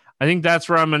guys, I think that's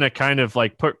where I'm going to kind of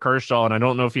like put Kershaw. And I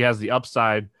don't know if he has the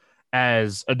upside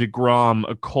as a DeGrom,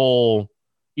 a Cole,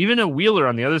 even a Wheeler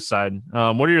on the other side.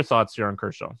 What are your thoughts here on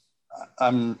Kershaw?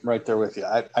 I'm right there with you.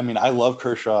 I mean, I love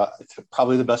Kershaw. It's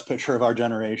probably the best pitcher of our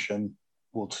generation.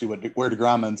 We'll see where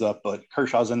DeGrom ends up, but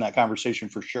Kershaw's in that conversation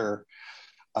for sure.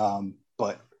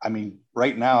 But I mean,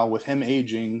 right now with him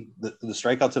aging, the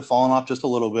strikeouts have fallen off just a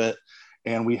little bit.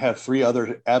 And we have 3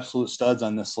 other absolute studs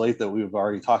on this slate that we've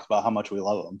already talked about how much we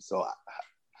love them. So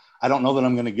I don't know that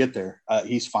I'm going to get there.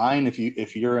 He's fine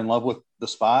if you're in love with the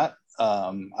spot.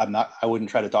 I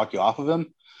wouldn't try to talk you off of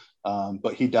him.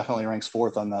 But he definitely ranks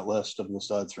 4th on that list of the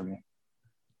studs for me.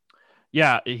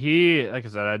 Yeah, he, like I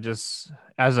said,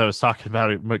 as I was talking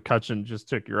about it, McCutcheon just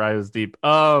took Urias deep.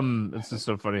 It's just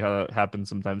so funny how that happens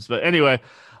sometimes. But anyway,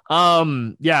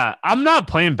 yeah, I'm not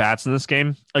playing bats in this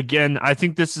game. Again, I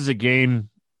think this is a game,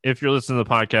 if you're listening to the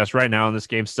podcast right now, and this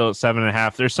game's still at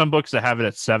 7.5, there's some books that have it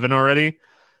at 7 already.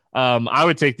 I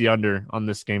would take the under on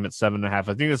this game at 7.5. I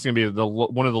think this is going to be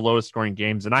one of the lowest scoring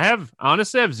games. And I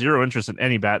honestly have zero interest in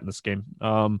any bat in this game.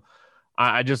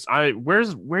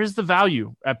 Where's the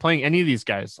value at playing any of these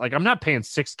guys? Like, I'm not paying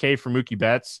 $6K for Mookie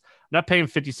Betts. I'm not paying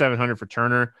 $5,700 for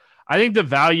Turner. I think the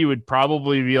value would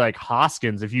probably be like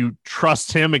Hoskins if you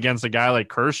trust him against a guy like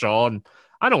Kershaw. And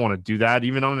I don't want to do that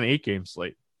even on an 8-game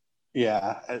slate.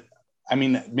 Yeah. I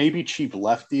mean, maybe cheap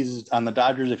lefties on the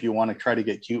Dodgers if you want to try to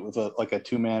get cute with a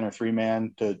 2-man or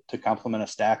 3-man to complement a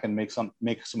stack and make some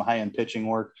high-end pitching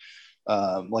work.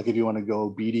 Like if you want to go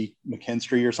Beatty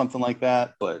McKinstry or something like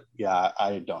that. But yeah,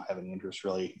 I don't have any interest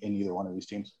really in either one of these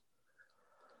teams.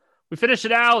 We finish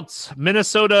it out.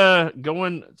 Minnesota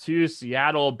going to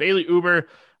Seattle. Bailey Uber,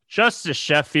 Justice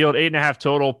Sheffield, 8.5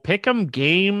 total. Pick'em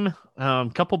game.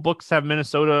 Couple books have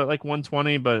Minnesota like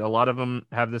 120, but a lot of them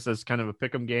have this as kind of a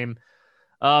pick'em game.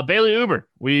 Bailey Uber,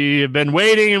 we have been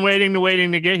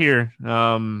waiting to get here.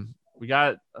 We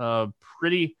got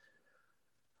pretty.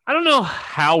 I don't know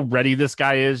how ready this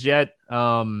guy is yet,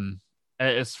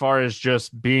 as far as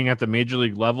just being at the major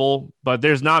league level, but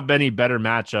there's not been any better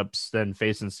matchups than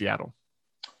facing Seattle.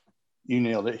 You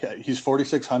nailed it. Yeah, he's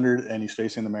 4,600 and he's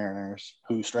facing the Mariners,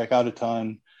 who strike out a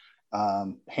ton.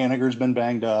 Haniger's been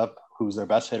banged up, who's their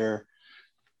best hitter.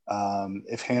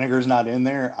 If Haniger's not in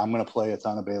there, I'm going to play a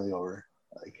ton of Bailey over.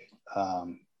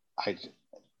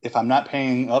 If I'm not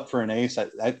paying up for an ace,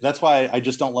 that's why I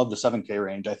just don't love the 7K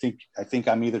range. I think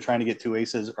I'm either trying to get 2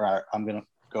 aces or I'm going to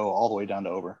go all the way down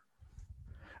to over.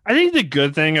 I think the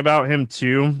good thing about him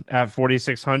too at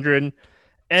 4,600,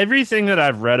 everything that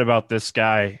I've read about this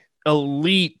guy,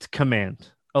 elite command,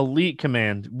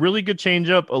 really good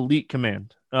changeup, elite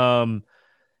command.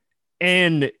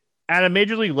 And at a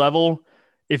major league level,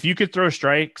 if you could throw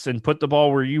strikes and put the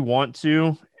ball where you want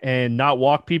to and not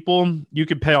walk people, you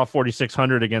could pay off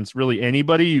 4,600 against really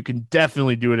anybody. You can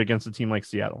definitely do it against a team like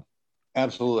Seattle.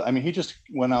 Absolutely. I mean, he just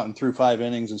went out and threw 5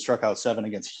 innings and struck out 7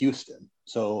 against Houston.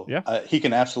 So yeah, he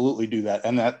can absolutely do that.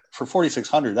 And that for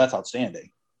 4,600, that's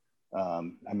outstanding.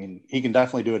 I mean, he can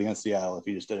definitely do it against Seattle if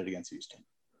he just did it against Houston.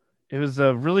 It was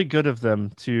really good of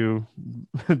them to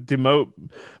demote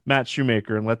Matt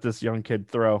Shoemaker and let this young kid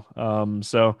throw.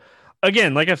 So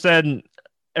again, like I've said,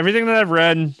 everything that I've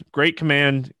read, great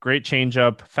command, great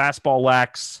changeup, fastball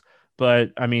lacks.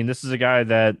 But I mean, this is a guy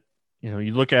that,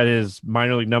 you look at his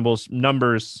minor league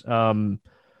numbers and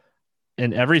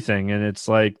everything, and it's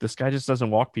like this guy just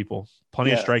doesn't walk people.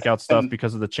 Plenty of strikeout stuff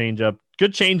because of the changeup.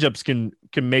 Good changeups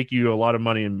can make you a lot of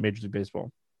money in Major League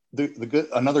Baseball.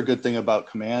 Another good thing about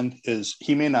command is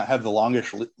he may not have the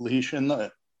longest leash in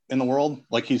the world.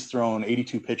 Like he's thrown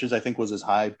 82 pitches, I think was his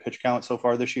high pitch count so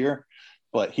far this year,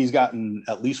 but he's gotten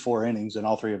at least 4 innings in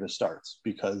all 3 of his starts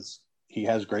because he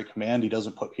has great command. He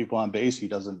doesn't put people on base. He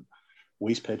doesn't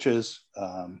waste pitches.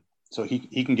 So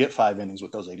he can get 5 innings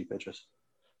with those 80 pitches.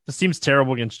 This team's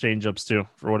terrible against changeups too,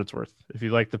 for what it's worth. If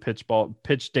you like the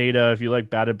pitch data, if you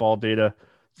like batted ball data,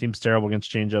 seems terrible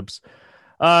against changeups.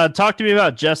 Talk to me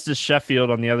about Justice Sheffield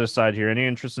on the other side here. Any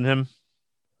interest in him?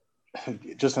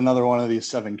 Just another one of these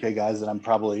 7K guys that I'm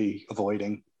probably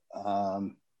avoiding.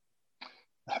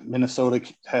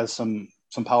 Minnesota has some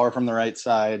power from the right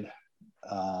side.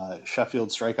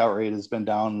 Sheffield's strikeout rate has been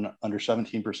down under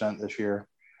 17% this year.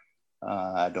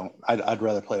 I'd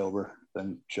rather play over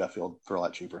than Sheffield for a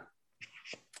lot cheaper.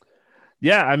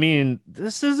 Yeah, I mean,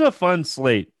 this is a fun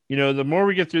slate. You know, the more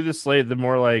we get through this slate, the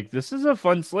more like this is a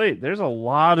fun slate. There's a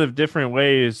lot of different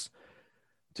ways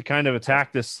to kind of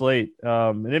attack this slate,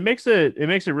 and it makes it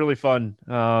really fun.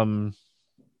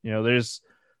 You know, there's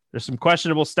some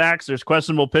questionable stacks, there's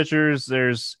questionable pitchers,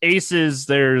 there's aces,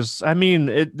 this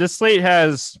slate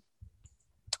has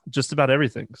just about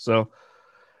everything. So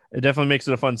it definitely makes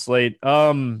it a fun slate.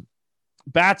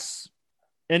 Bats,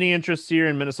 any interest here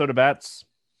in Minnesota bats?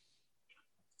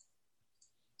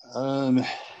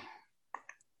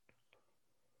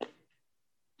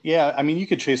 Yeah, I mean, you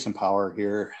could chase some power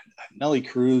here. Nelly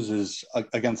Cruz is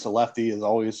against a lefty is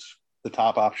always the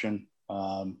top option.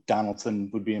 Donaldson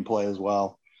would be in play as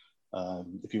well.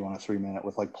 If you want a 3-minute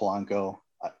with like Polanco,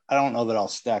 I don't know that I'll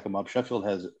stack them up. Sheffield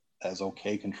has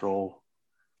okay control.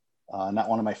 Not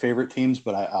one of my favorite teams,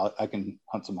 but I can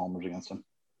hunt some homers against them.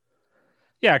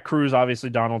 Yeah, Cruz, obviously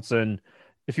Donaldson.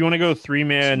 If you want to go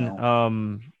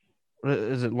 3-man,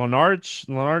 is it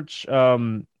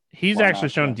Lenarch? He's actually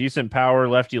shown decent power,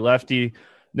 lefty.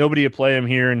 Nobody will play him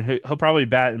here, and he'll probably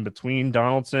bat in between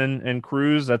Donaldson and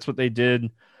Cruz. That's what they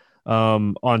did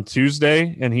on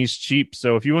Tuesday, and he's cheap.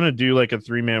 So if you want to do like a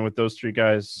 3-man with those three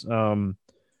guys,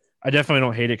 I definitely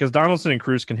don't hate it because Donaldson and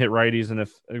Cruz can hit righties, and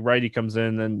if a righty comes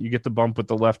in, then you get the bump with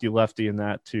the lefty in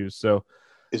that too. So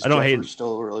I don't hate it.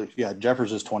 Still really, yeah.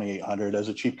 Jeffers is 2,800 as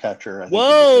a cheap catcher.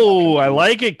 Whoa, I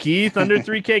like it, Keith. Under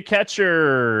 3K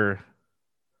catcher.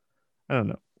 I don't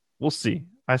know. We'll see.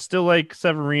 I still like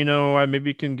Severino. I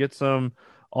maybe can get some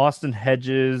Austin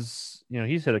Hedges. You know,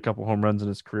 he's hit a couple home runs in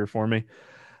his career for me.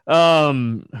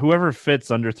 Whoever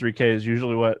fits under 3K is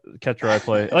usually what catcher I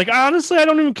play. Like, honestly, I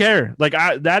don't even care. Like,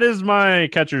 that is my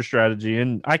catcher strategy.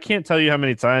 And I can't tell you how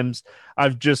many times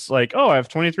I've just like, oh, I have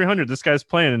 2,300. This guy's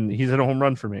playing and he's hit a home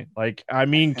run for me. Like, I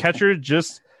mean, catcher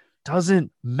just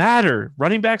doesn't matter.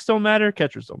 Running backs don't matter.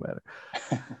 Catchers don't matter.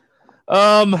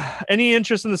 Any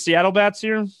interest in the Seattle bats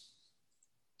here?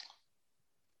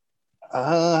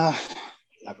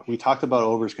 We talked about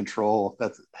overs control.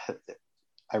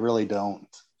 I really don't.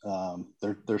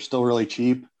 They're still really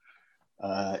cheap.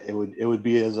 It would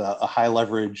be as a high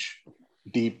leverage,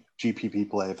 deep GPP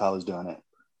play if I was doing it.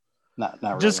 Not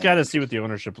really. Just got to see what the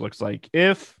ownership looks like.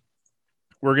 If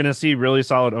we're going to see really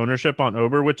solid ownership on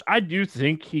Ober, which I do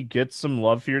think he gets some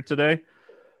love here today,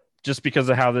 just because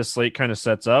of how this slate kind of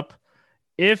sets up.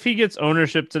 If he gets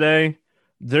ownership today,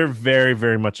 they're very,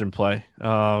 very much in play.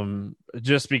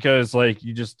 Just because, like,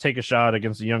 you just take a shot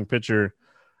against a young pitcher.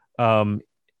 You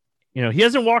know, he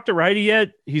hasn't walked a righty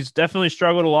yet. He's definitely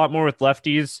struggled a lot more with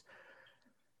lefties.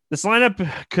 This lineup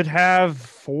could have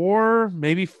 4,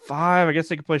 maybe 5. I guess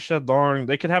they could play Shed Long.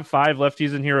 They could have 5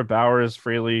 lefties in here with Bowers,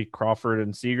 Fraley, Crawford,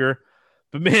 and Seager.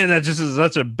 But, man, that just is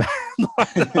such a bad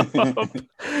lineup.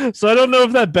 So I don't know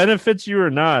if that benefits you or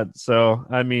not. So,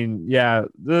 I mean, yeah,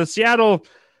 the Seattle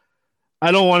 –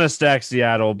 I don't want to stack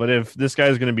Seattle, but if this guy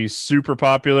is going to be super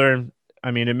popular, I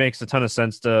mean, it makes a ton of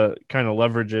sense to kind of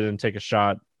leverage it and take a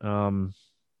shot in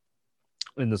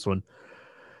this one.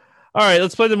 All right,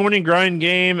 let's play the morning grind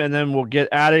game, and then we'll get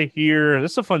out of here.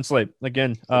 This is a fun slate.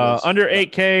 Again, under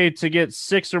 8K to get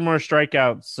 6 or more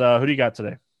strikeouts. Who do you got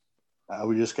today?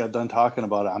 We just got done talking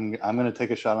about it. I'm going to take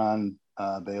a shot on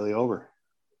Bailey Ober.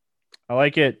 I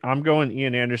like it. I'm going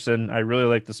Ian Anderson. I really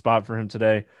like the spot for him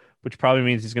today, which probably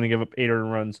means he's going to give up 8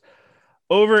 earned runs.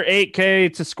 Over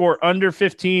 8K to score under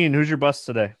 15. Who's your bust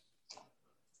today?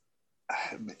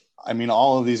 I mean,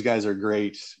 all of these guys are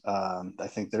great. I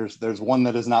think there's one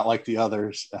that is not like the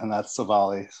others, and that's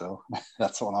Savali. So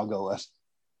that's the one I'll go with.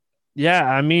 Yeah,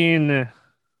 I mean,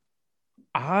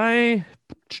 I'm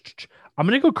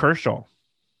going to go Kershaw.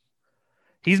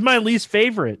 He's my least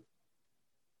favorite.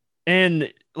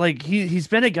 And, like, he's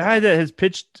been a guy that has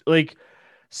pitched, like,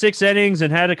 6 innings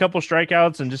and had a couple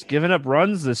strikeouts and just given up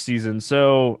runs this season.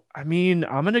 So, I mean,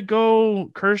 I'm going to go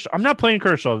Kershaw. I'm not playing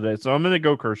Kershaw today, so I'm going to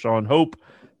go Kershaw and hope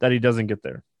that he doesn't get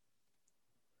there.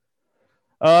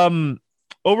 Over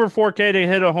 4K to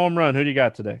hit a home run. Who do you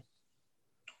got today?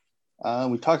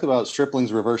 We talked about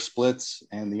Stripling's reverse splits,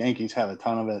 and the Yankees have a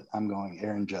ton of it. I'm going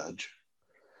Aaron Judge.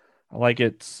 I like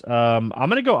it. I'm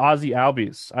going to go Ozzie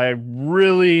Albies. I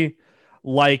really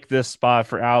like this spot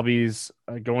for Albies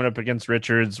going up against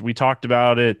Richards. We talked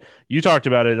about it. You talked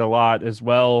about it a lot as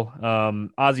well.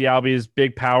 Ozzie Albies,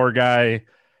 big power guy.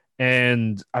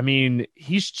 And I mean,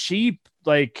 he's cheap.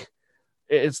 Like,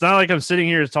 it's not like I'm sitting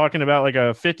here talking about like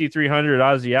a 5,300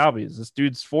 Ozzie Albies. This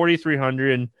dude's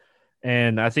 4,300.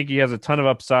 And I think he has a ton of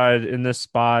upside in this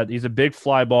spot. He's a big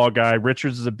fly ball guy.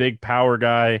 Richards is a big power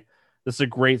guy. This is a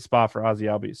great spot for Ozzie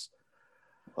Albies.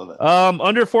 Love it.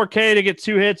 Under 4K to get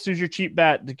 2 hits. Who's your cheap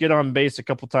bat to get on base a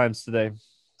couple times today?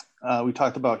 We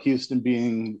talked about Houston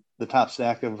being the top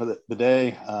stack of the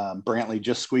day. Brantley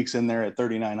just squeaks in there at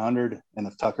 3,900. And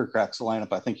if Tucker cracks the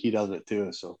lineup, I think he does it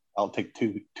too. So I'll take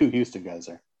two Houston guys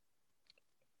there.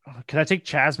 Can I take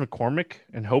Chas McCormick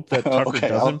and hope that Tucker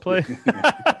doesn't play?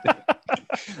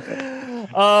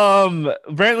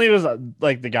 Brantley was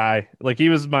like the guy. Like, he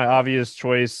was my obvious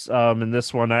choice in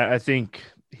this one. I think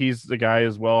he's the guy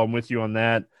as well. I'm with you on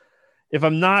that. If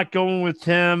I'm not going with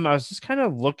him, I was just kind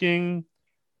of looking,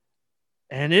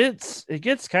 and it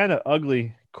gets kind of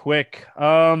ugly quick.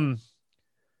 Man,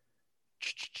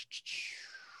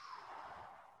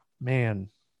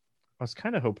 I was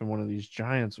kind of hoping one of these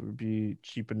Giants would be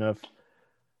cheap enough.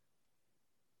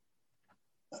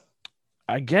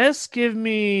 I guess give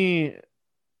me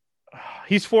 –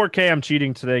 he's 4K. I'm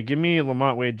cheating today. Give me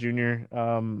Lamont Wade Jr.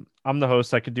 I'm the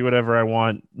host. I could do whatever I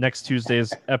want. Next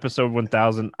Tuesday's episode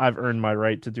 1000. I've earned my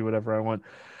right to do whatever I want.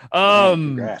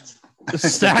 Congrats.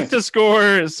 Stack to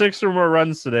score 6 or more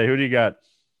runs today. Who do you got?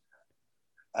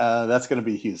 That's going to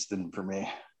be Houston for me.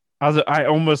 I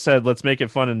almost said let's make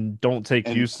it fun and don't take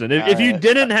Houston. If you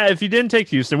didn't take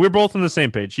Houston, we're both on the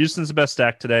same page. Houston's the best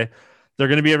stack today. They're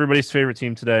going to be everybody's favorite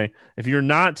team today. If you're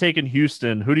not taking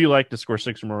Houston, who do you like to score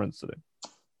 6 or more runs today?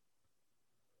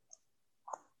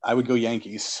 I would go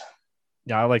Yankees.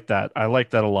 Yeah, I like that. I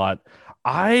like that a lot.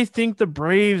 I think the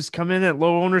Braves come in at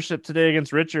low ownership today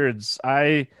against Richards.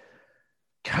 I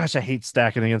hate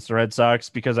stacking against the Red Sox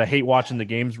because I hate watching the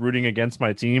games rooting against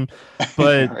my team.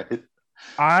 But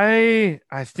Right.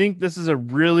 I think this is a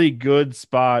really good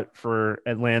spot for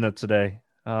Atlanta today.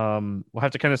 We'll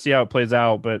have to kind of see how it plays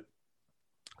out, but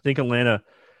I think Atlanta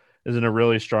is in a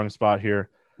really strong spot here.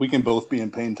 We can both be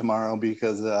in pain tomorrow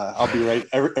because I'll be right.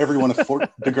 Every one of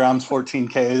DeGrom's 14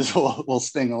 Ks will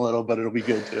sting a little, but it'll be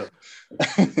good too.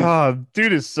 Oh,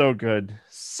 dude is so good.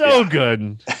 So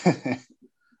good.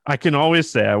 I can always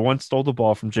say I once stole the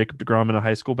ball from Jacob DeGrom in a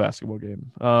high school basketball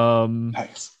game.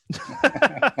 Nice.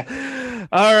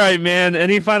 All right, man.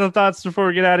 Any final thoughts before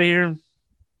we get out of here?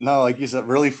 No, like you said,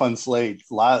 really fun slate.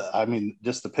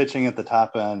 Just the pitching at the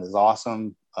top end is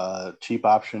awesome. Cheap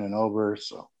option and over.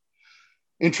 So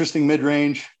interesting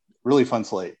mid-range, really fun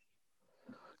slate.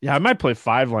 Yeah, I might play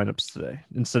 5 lineups today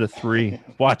instead of 3.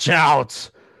 Watch out.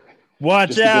 Watch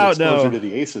Just to out. get exposure No. to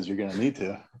the aces, you're going to need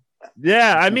to.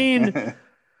 Yeah, I mean,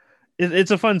 it's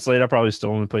a fun slate. I'll probably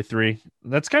still only play 3.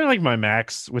 That's kind of like my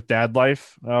max with dad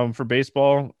life for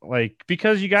baseball, like,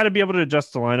 because you got to be able to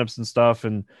adjust the lineups and stuff.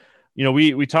 And, you know,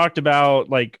 we talked about,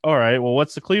 like, all right, well,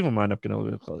 what's the Cleveland lineup going to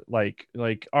look like?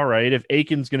 Like, all right, if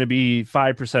Aiken's going to be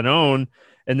 5% owned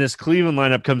and this Cleveland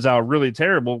lineup comes out really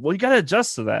terrible, well, you got to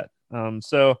adjust to that.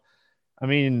 So, I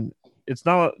mean, it's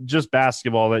not just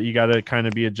basketball that you got to kind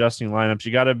of be adjusting lineups.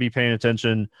 You got to be paying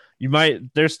attention.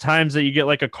 There's times that you get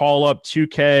like a call up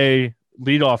 2K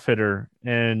leadoff hitter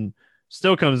and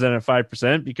still comes in at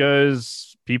 5%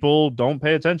 because people don't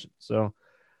pay attention. So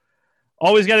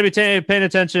always got to be paying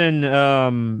attention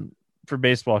for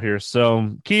baseball here.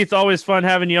 So Keith, always fun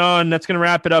having you on. That's going to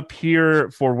wrap it up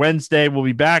here for Wednesday. We'll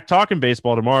be back talking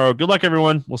baseball tomorrow. Good luck,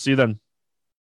 everyone. We'll see you then.